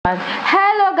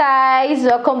Hello guys,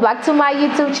 welcome back to my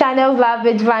YouTube channel, Love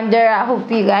with Vander. I hope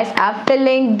you guys are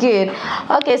feeling good.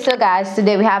 Okay, so guys,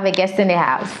 today we have a guest in the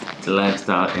house. The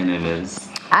lifestyle enemies.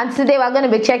 And today we're going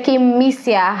to be checking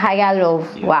MISIA Higher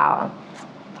Love. Yeah. Wow.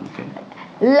 Okay.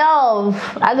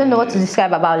 Love. I don't know what to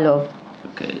describe about love.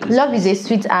 Okay. Love is a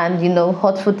sweet and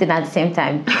hot food thing at the same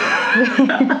time.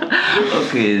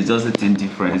 Okay, it's just a thin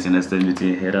difference, you understand,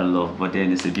 between hate and love, but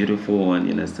then it's a beautiful one,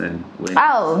 you understand, when it's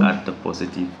at the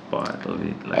positive part of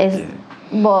it. Like,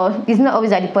 but it's not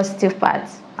always at the positive part.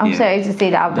 I'm sorry to say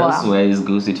that, but that's why it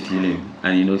goes with feeling,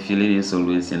 and feeling is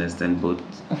always, you understand, both.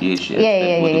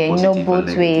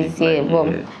 Both ways.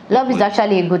 Love is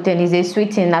actually a good thing. It's a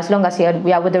sweet thing as long as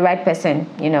we are with the right person.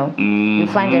 You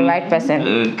find the right person.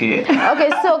 Okay. Okay.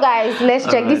 So guys, let's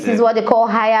check. This is what they call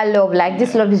higher love. Like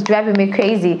this love is driving me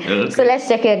crazy. Okay. So let's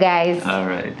check it, guys. All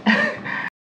right.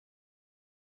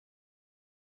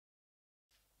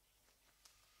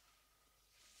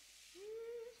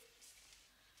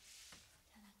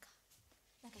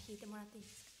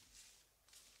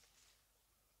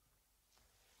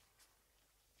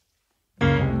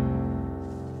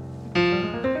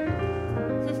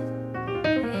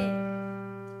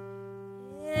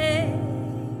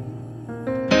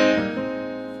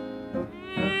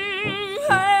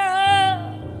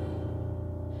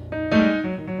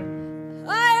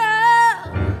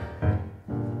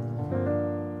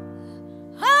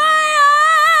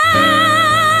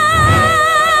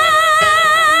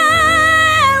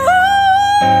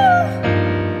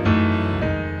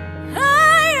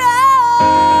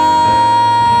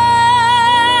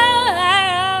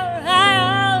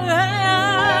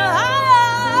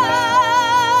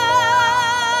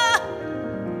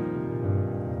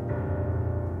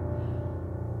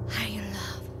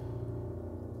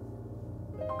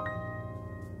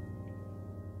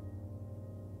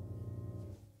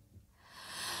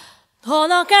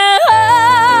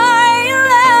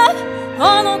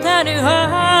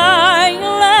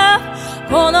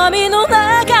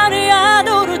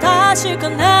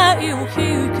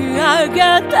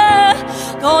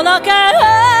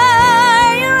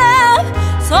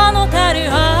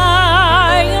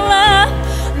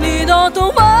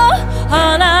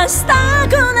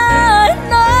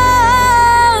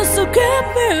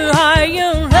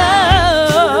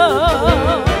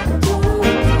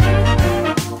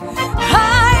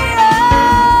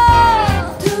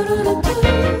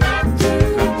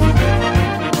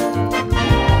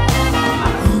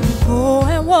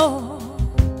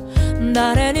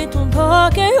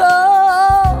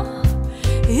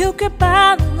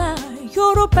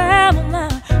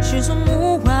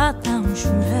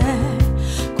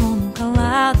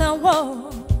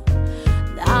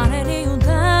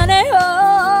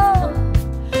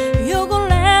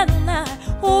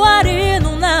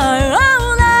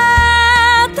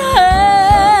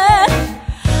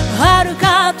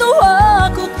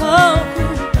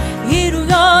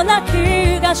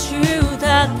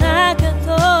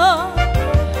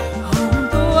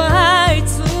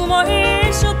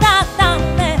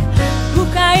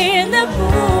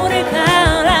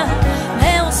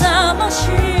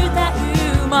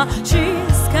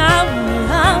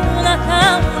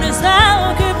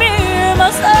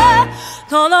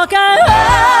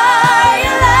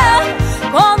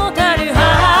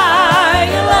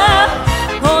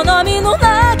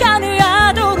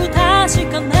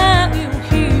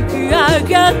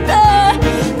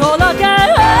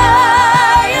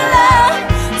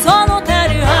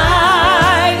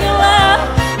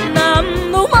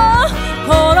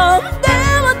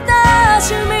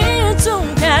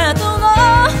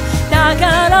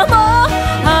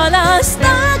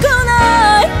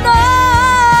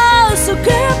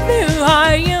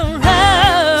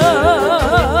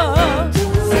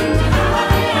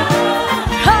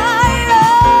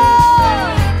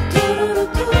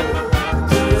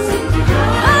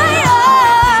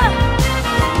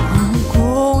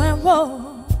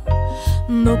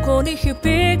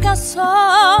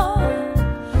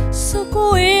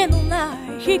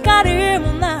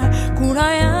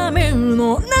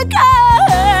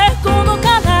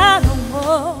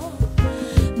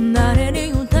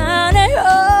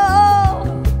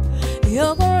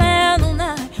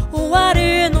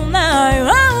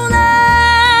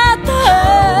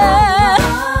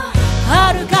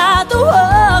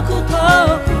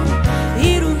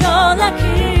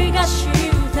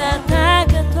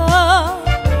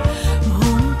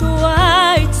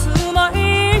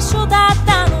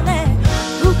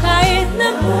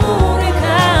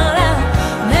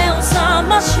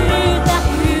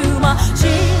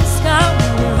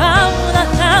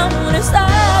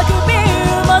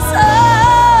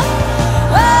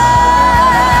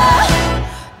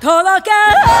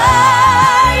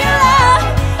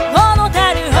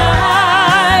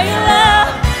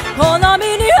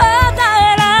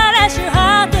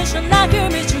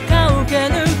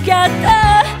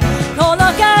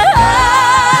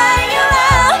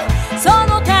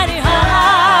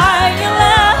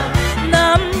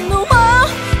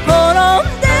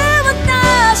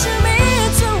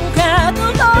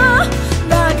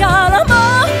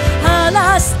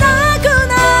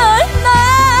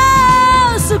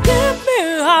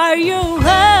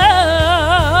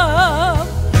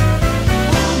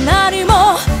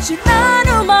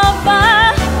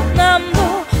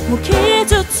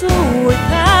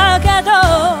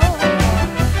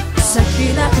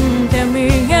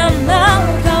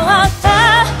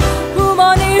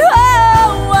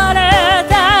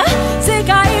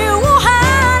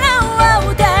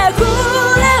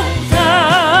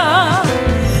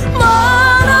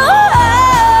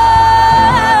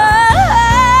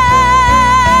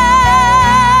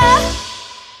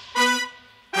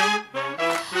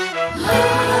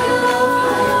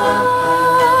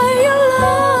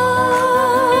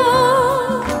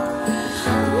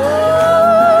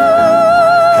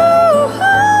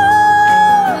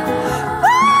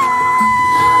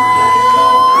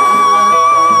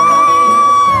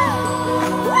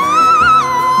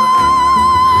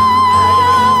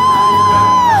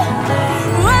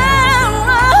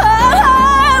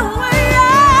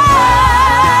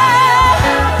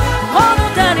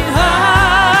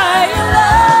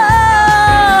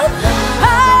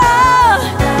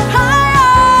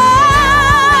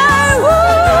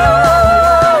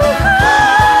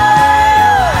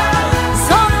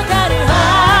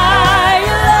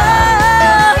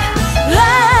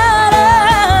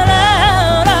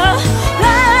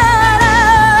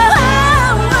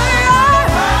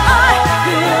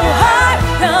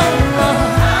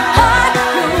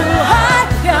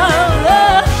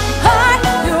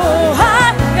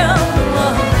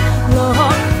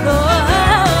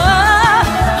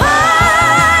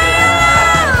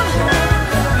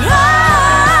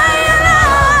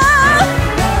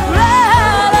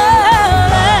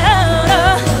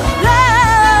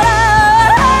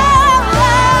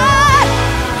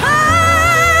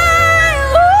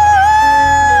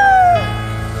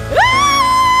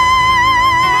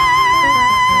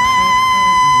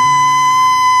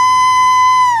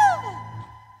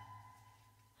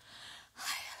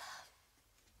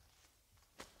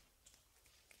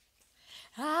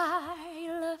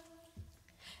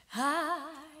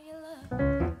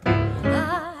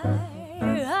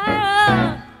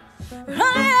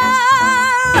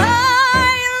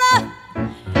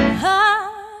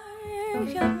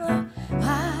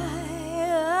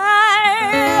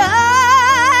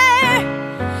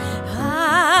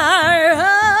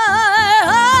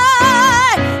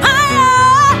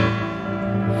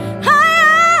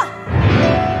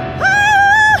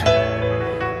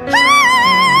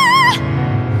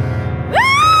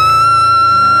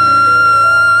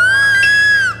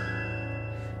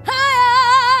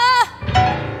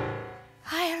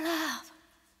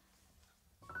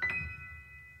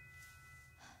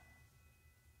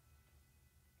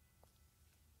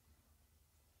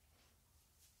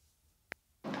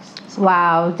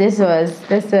 Wow, this was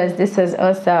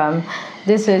awesome.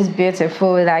 This was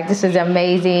beautiful. Like, this was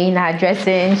amazing. Her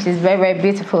dressing, she's very, very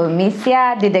beautiful.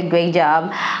 MISIA did a great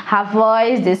job. Her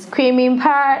voice, the screaming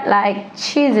part, like,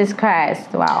 Jesus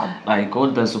Christ, wow. Like,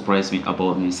 what that surprised me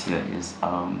about MISIA is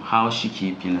how she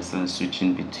keep, you know,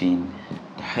 switching between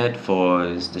the head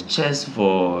voice, the chest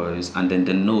voice, and then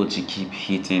the notes she keep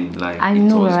hitting. Like, I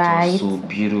know, it was right? just so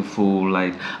beautiful.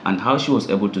 Like, and how she was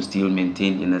able to still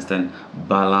maintain, you understand,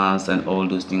 balance and all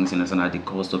those things, you understand, at the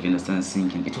cost of, you understand,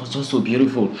 singing. It was just so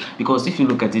beautiful, because if you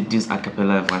look at it, this a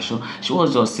cappella version, she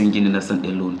was just singing, you understand,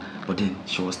 alone, but then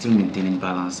she was still maintaining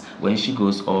balance. When she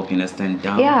goes up, you understand,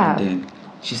 down, Yeah. and then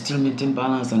she still maintain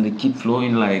balance, and they keep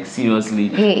flowing. Like, seriously,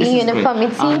 yeah, this is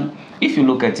uniformity. great. And if you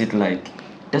look at it, like,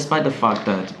 despite the fact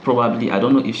that probably, I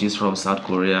don't know if she's from South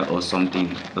Korea or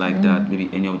something like that, maybe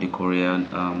any of the Korean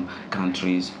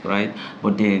countries, right?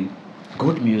 But then,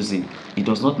 good music, it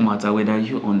does not matter whether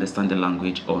you understand the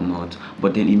language or not,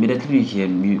 but then immediately you hear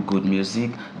good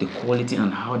music, the quality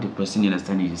and how the person, you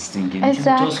understand, is singing,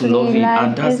 Exactly, you just love it. like,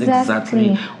 And that's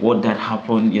exactly what that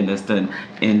happened, you understand,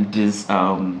 in this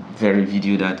very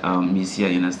video that MISIA,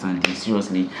 you understand, did.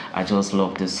 Seriously, I just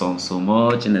love this song so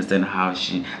much. You understand how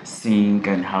she sing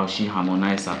and how she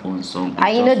harmonize her own song.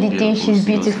 And you know the thing, she's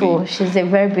beautiful. She's a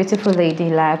very beautiful lady.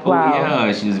 Like, wow. Oh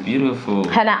yeah, she's beautiful.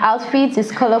 And her outfit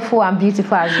is colorful and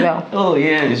beautiful as well. Oh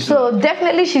yeah. So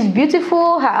definitely she's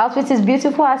beautiful. Her outfit is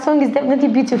beautiful. Her song is definitely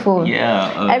beautiful.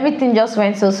 Yeah. Everything just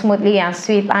went so smoothly and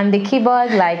sweet. And the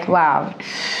keyboard, like, wow.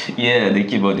 Yeah, the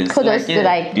keyboard is kudos to,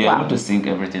 like, they're wow. able to sync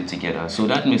everything together. So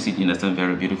that makes it, you understand,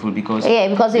 very beautiful, because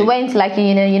it went like,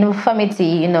 uniformity,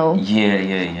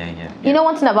 Yeah. You know,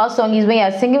 one thing about song is when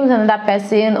you're singing with another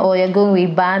person or you're going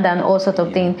with band and all sort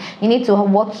of things, you need to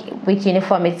work with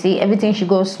uniformity. Everything should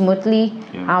go smoothly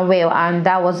and well, and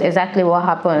that was exactly what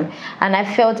happened. And I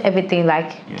felt everything,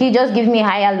 like, he just give me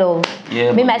higher love.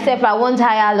 Me myself, I want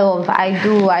higher love. I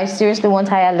do. I seriously want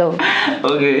higher love.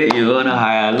 Okay, you want a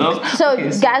higher love? So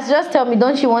guys, just tell me,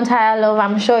 don't you want higher love?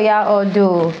 I'm sure y'all all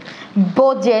do.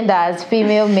 Both genders,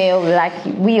 female, male, like,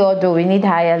 we all do. We need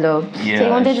higher love. Yeah, so you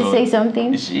wanted to say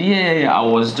something? Yeah. I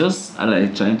was just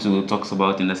like trying to talk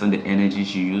about, understand, the energy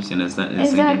she used, understand, in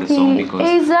singing the song,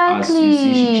 because as you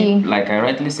see, she keep, like I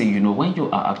rightly say, when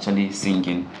you are actually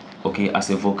singing, okay, as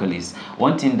a vocalist,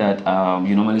 one thing that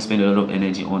you normally spend a lot of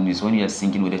energy on is when you are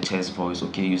singing with a chest voice.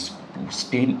 Okay, you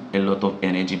spend a lot of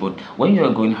energy, but when you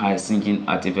are going high, singing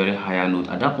at a very higher note,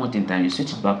 at that point in time, you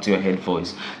switch it back to your head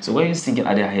voice. So when you're singing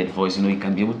at your head voice, you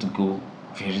can be able to go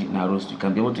very narrow. You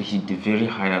can be able to hit the very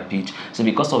higher pitch. So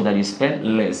because of that, you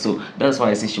spend less. So that's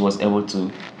why I say she was able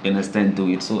to, understand, do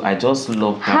it. So I just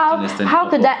love that. How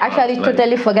could I actually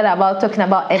totally forget about talking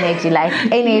about energy? Like,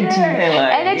 energy,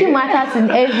 energy matters in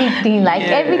everything. Like,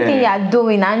 everything you're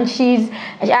doing, and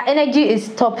her energy is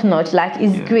top notch. Like,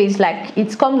 it's great. Like,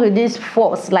 it comes with this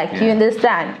force. Like, you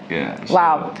understand? Yeah.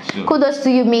 Wow. Sure. Kudos to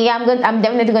you, me. I'm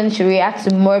definitely going to react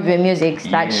to more of your music.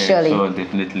 Like, surely. So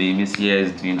definitely, MISIA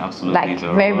is doing absolutely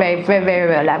very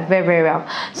well. Like, very, very well.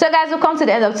 So guys, we'll come to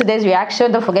the end of today's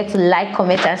reaction. Don't forget to like,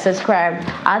 comment, and subscribe.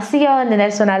 I'll see you on the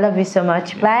next one. I love you so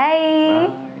much.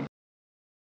 Bye.